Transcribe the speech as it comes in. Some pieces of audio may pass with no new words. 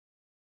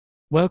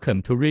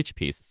Welcome to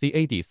Richpeace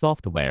CAD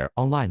software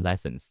online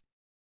lessons.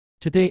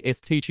 Today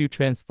is teach you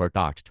transfer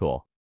dart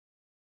tool.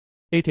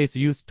 It is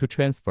used to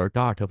transfer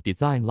dart of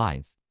design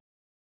lines.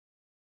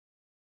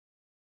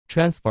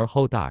 Transfer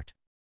whole dart.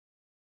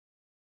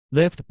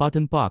 Left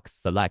button box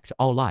select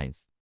all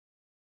lines.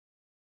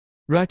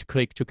 Right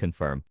click to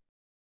confirm.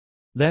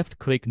 Left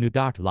click new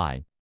dart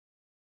line.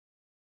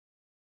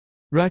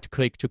 Right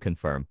click to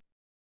confirm.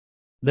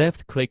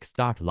 Left click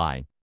start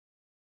line.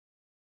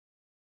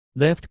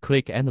 Left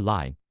click end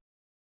line.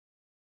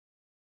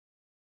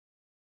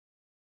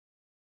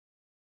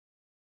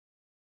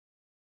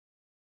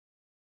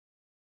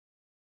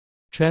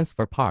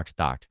 Transfer part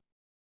dart.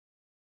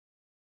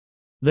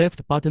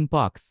 Left button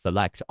box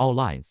select all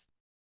lines.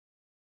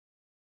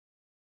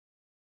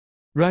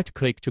 Right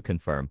click to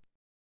confirm.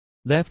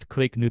 Left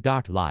click new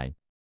dart line.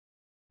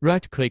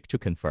 Right click to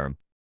confirm.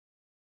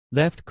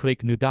 Left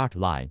click new dart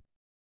line.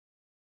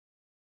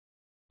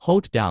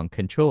 Hold down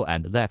Ctrl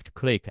and left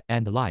click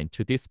end line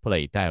to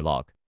display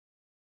dialog.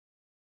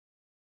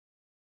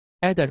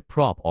 Add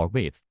prop or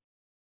width.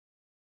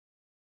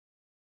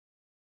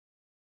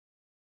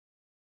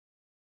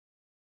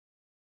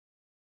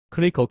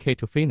 Click OK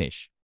to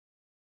finish.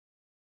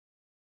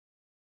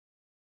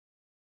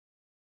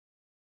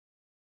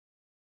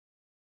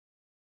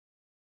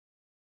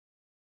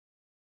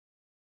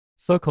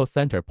 Circle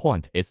center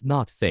point is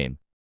not same.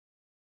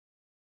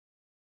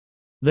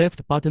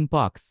 Left button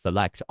box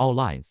select all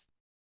lines.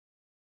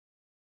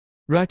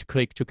 Right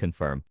click to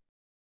confirm.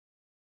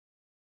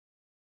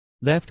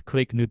 Left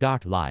click new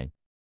dart line.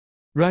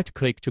 Right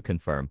click to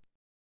confirm.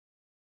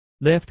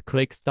 Left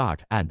click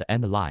start and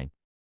end line.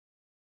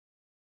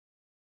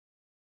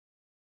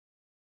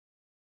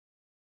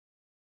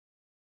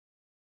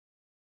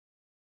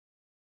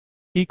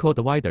 Equal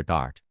divider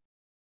dart.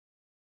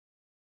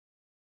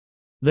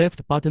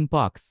 Left button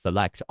box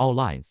select all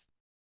lines.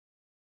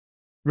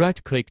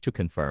 Right click to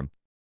confirm.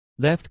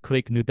 Left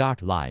click new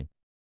dart line.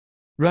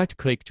 Right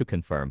click to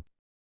confirm.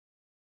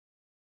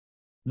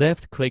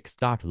 Left click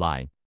start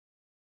line.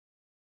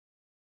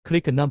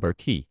 Click a number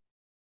key.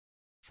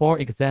 For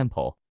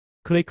example,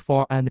 click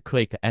 4 and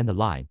click end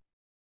line.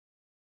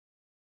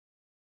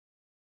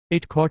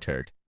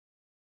 8/4.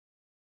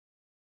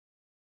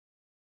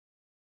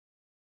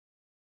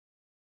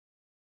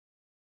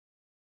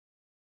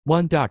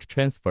 One dart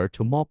transfer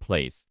to more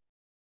place.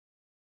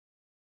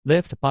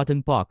 Left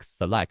button box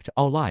select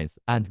all lines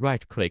and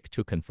right click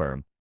to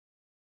confirm.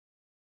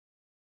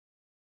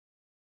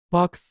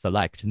 Box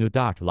select new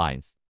dart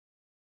lines.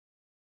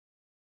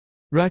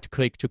 Right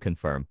click to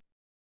confirm.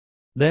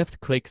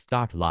 Left click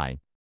start line.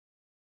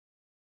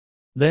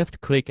 Left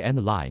click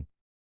end line.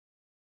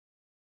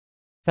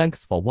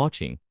 Thanks for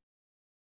watching.